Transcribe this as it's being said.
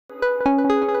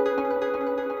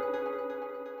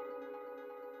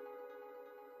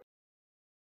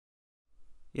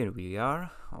Here we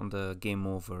are on the Game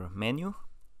Over menu.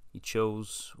 It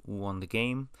shows who won the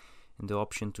game and the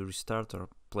option to restart or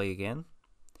play again.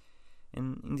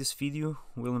 And in this video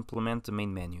we'll implement the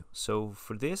main menu. So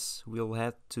for this we'll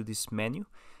add to this menu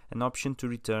an option to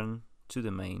return to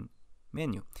the main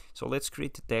menu. So let's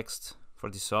create the text for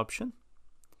this option.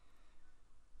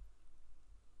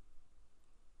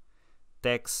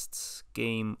 Text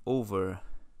Game Over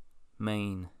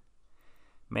main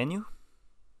menu.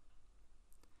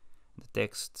 The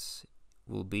text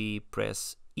will be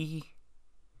press E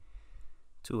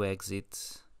to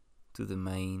exit to the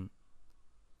main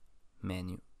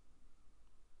menu.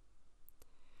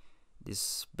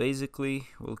 This basically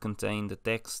will contain the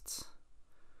text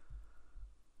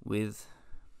with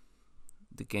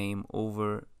the Game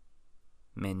Over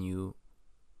menu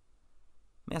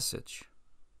message.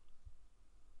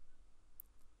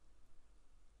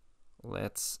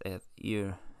 Let's add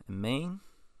here a main.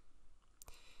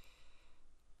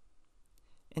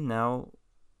 And now,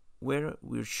 where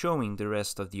we're showing the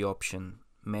rest of the option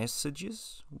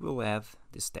messages, we'll add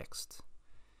this text.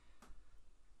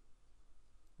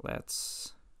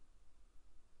 Let's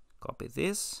copy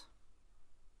this.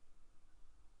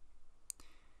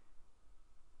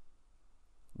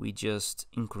 We just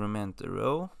increment the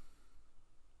row.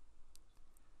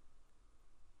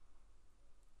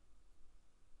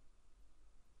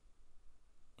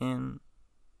 And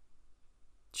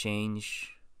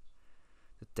change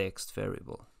the text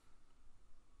variable.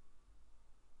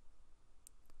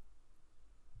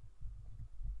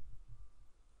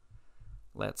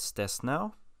 Let's test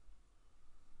now.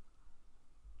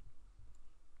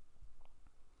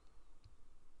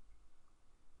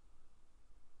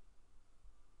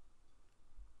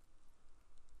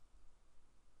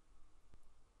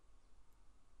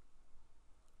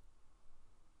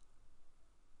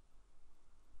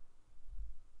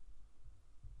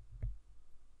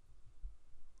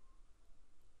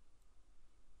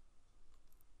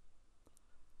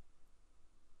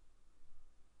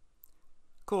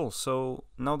 Cool, so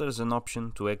now there's an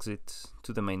option to exit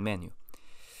to the main menu.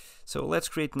 So let's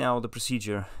create now the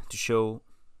procedure to show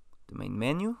the main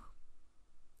menu.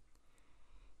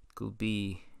 It could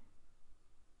be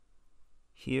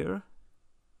here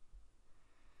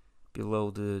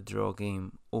below the Draw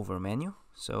Game Over menu.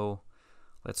 So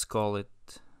let's call it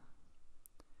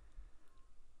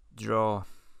Draw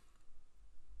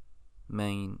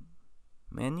Main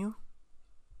Menu.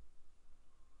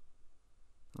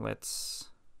 Let's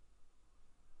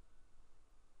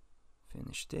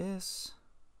finish this.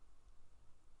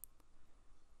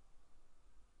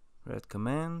 Red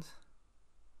command.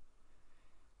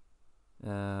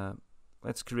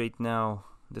 Let's create now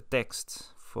the text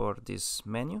for this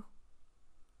menu.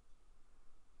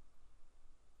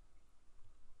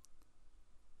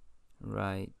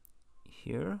 Right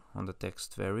here on the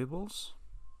text variables.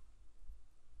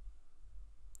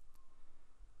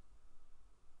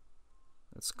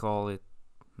 Let's call it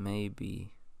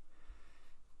maybe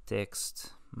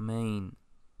text main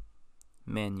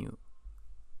menu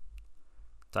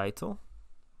title.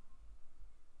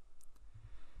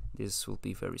 This will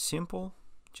be very simple,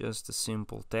 just a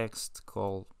simple text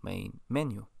called main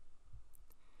menu.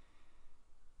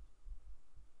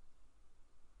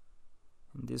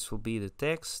 And this will be the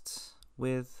text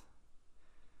with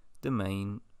the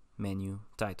main menu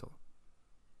title.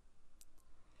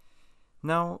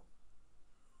 Now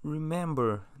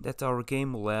remember that our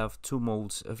game will have two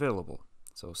modes available.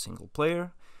 So single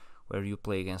player, where you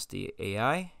play against the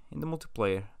AI, and the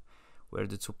multiplayer, where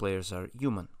the two players are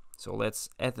human. So let's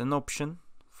add an option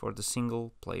for the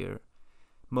single player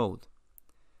mode.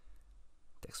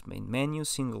 Text main menu,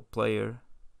 single player,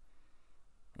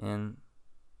 and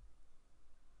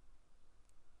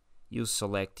you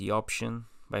select the option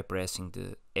by pressing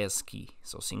the S key.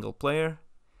 So single player,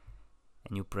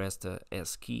 and you press the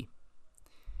S key.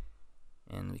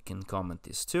 And we can comment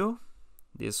this too.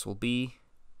 This will be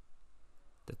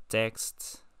the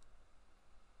text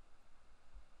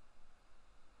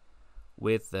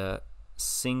with the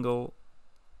single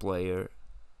player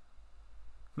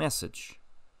message.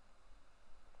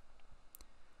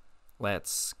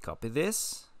 Let's copy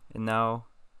this, and now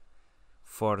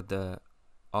for the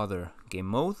other game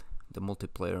mode, the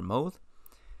multiplayer mode,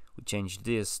 we change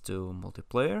this to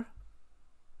multiplayer.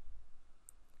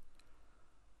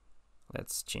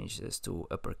 Let's change this to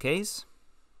uppercase.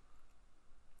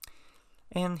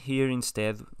 And here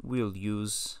instead we'll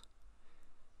use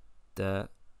the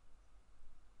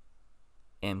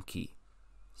M key.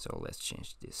 So let's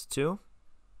change this too.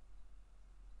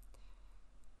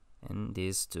 And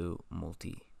this to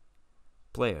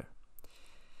multiplayer.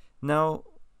 Now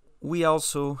we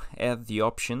also add the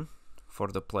option for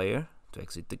the player to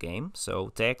exit the game. So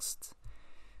text,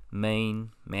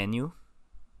 main menu,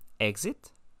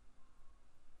 exit,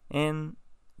 and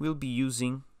we'll be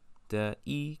using the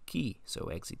E key. So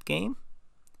exit game,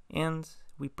 and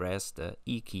we press the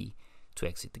E key to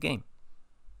exit the game.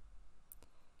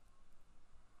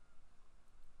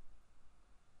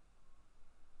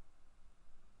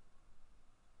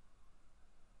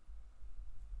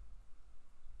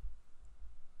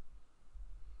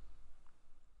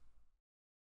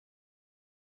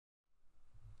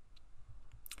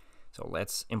 So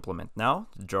let's implement now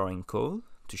the drawing code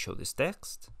to show this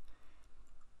text.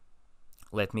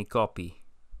 Let me copy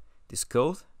this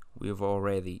code we've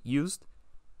already used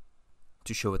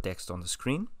to show a text on the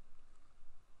screen.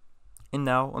 And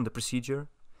now on the procedure,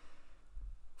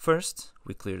 first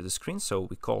we clear the screen, so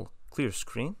we call clear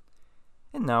screen,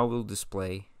 and now we'll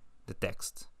display the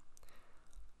text.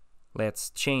 Let's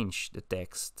change the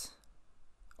text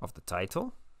of the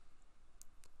title,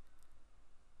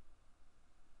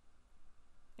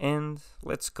 and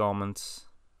let's comment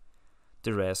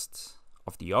the rest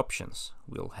of the options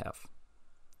we'll have.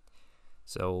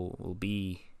 So will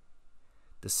be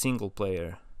the single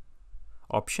player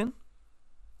option,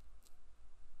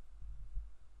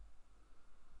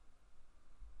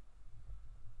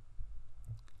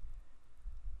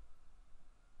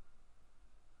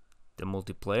 the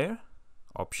multiplayer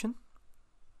option,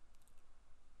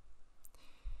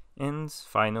 and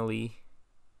finally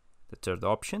the third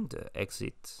option, the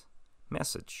exit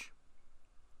message.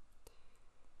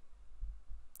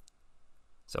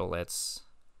 So let's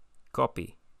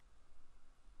copy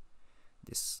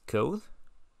this code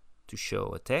to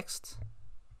show a text,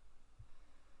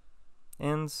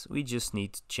 and we just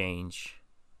need to change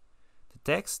the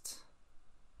text,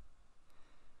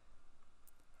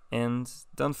 and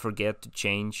don't forget to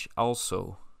change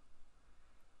also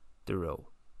the row.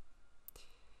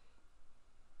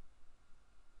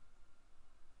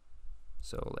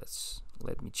 So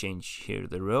let me change here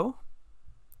the row.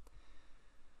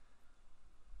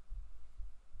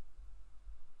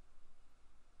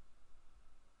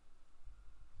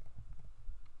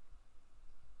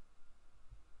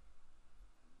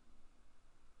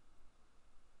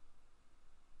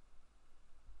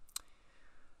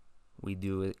 We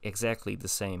do exactly the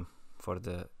same for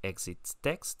the exit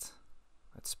text.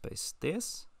 Let's paste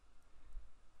this.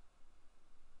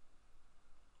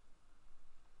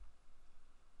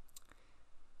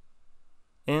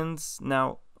 And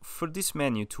now for this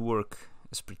menu to work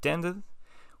as pretended,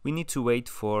 we need to wait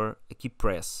for a key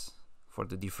press for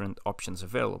the different options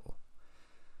available.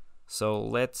 So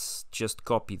let's just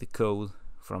copy the code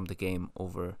from the game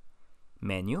over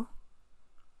menu,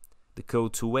 the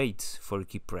code to wait for a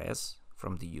key press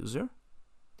from the user,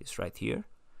 this right here.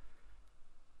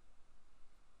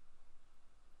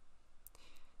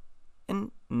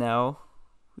 And now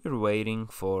we're waiting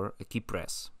for a key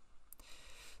press.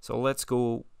 So let's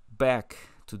go back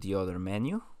to the other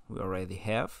menu we already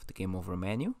have, the game over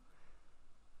menu,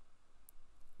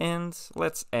 and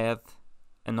let's add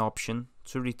an option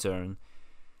to return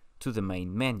to the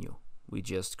main menu we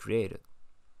just created.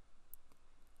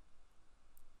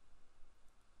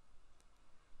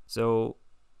 So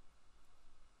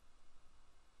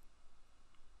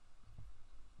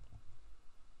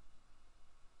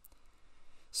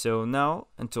now,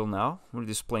 until now, we're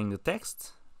displaying the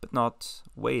text, but not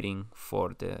waiting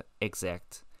for the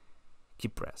exact key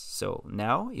press. So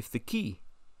now, if the key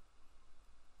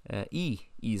E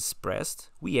is pressed,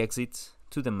 we exit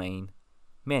to the main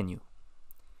menu.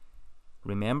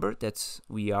 Remember that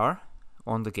we are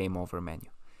on the game over menu.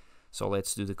 So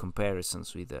let's do the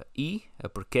comparisons with the E,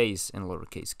 uppercase and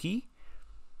lowercase key.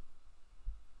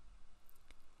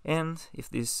 And if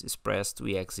this is pressed,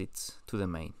 we exit to the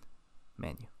main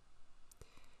menu.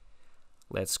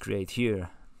 Let's create here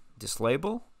this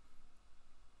label.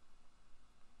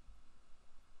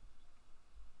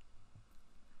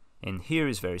 And here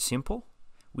is very simple.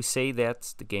 We say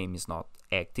that the game is not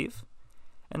active,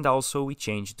 and also we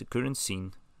change the current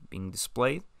scene being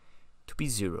displayed to be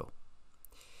 0.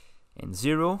 And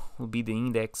 0 will be the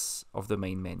index of the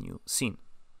main menu scene.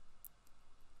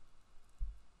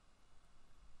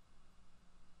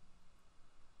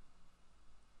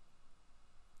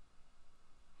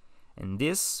 And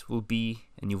this will be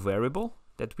a new variable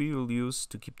that we will use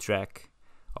to keep track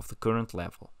of the current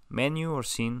level, menu or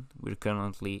scene we're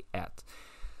currently at.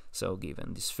 So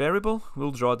given this variable,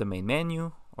 we'll draw the main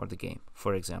menu or the game,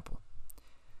 for example.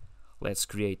 Let's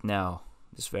create now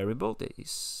this variable,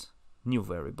 this new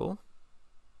variable.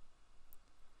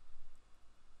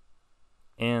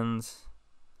 And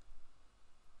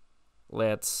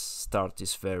let's start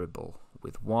this variable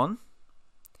with 1,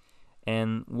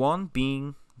 and 1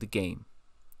 being the game,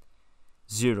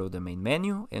 0 the main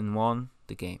menu, and 1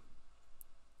 the game.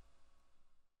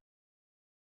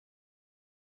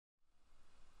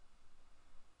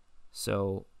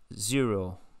 So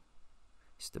 0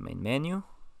 is the main menu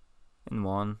and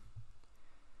 1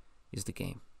 is the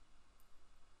game.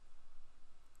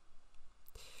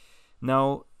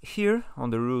 Now here on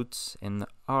the root and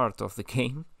heart of the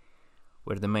game,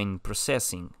 where the main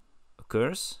processing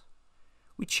occurs,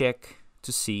 we check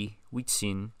to see which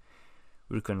scene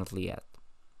we're currently at.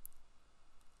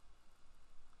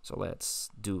 So let's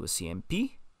do a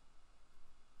CMP,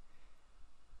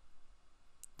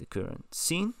 the current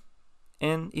scene,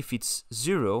 and if it's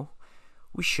 0,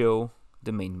 we show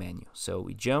the main menu. So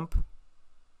we jump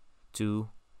to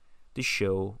the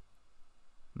show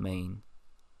main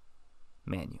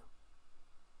menu.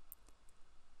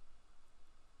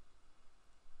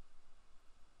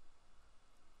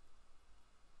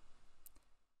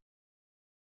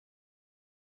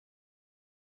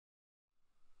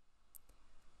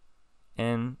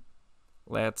 And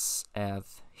let's add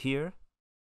here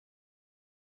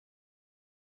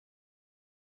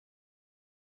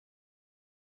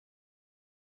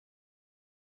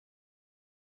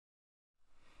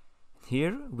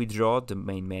we draw the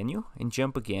main menu and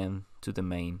jump again to the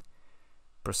main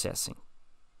processing.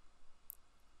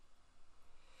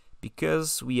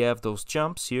 Because we have those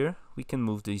jumps here, we can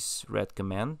move this red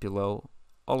command below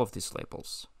all of these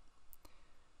labels.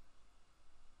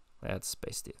 Let's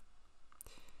paste it.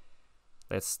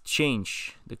 Let's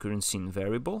change the current scene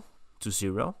variable to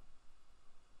 0,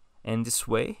 and this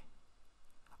way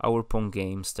our Pong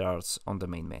game starts on the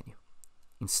main menu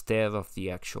instead of the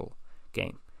actual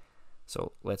game.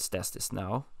 So let's test this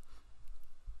now.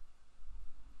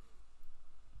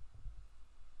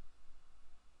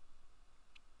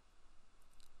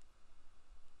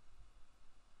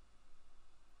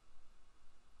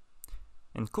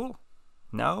 And cool,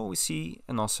 now we see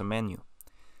an awesome menu.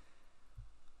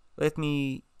 Let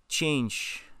me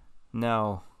change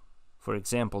now, for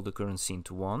example, the current scene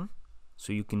to 1,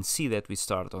 so you can see that we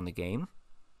start on the game.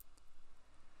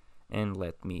 And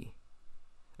let me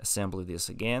assemble this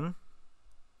again.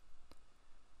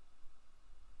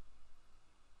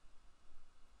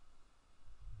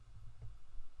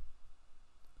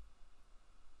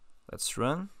 Let's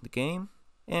run the game,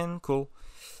 and cool.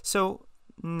 So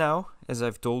now, as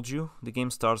I've told you, the game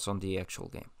starts on the actual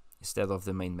game instead of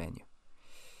the main menu.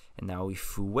 And now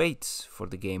if we wait for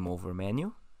the game over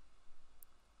menu,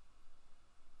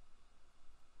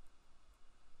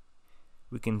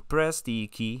 we can press the E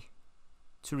key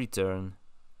to return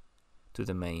to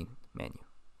the main menu.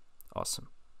 Awesome.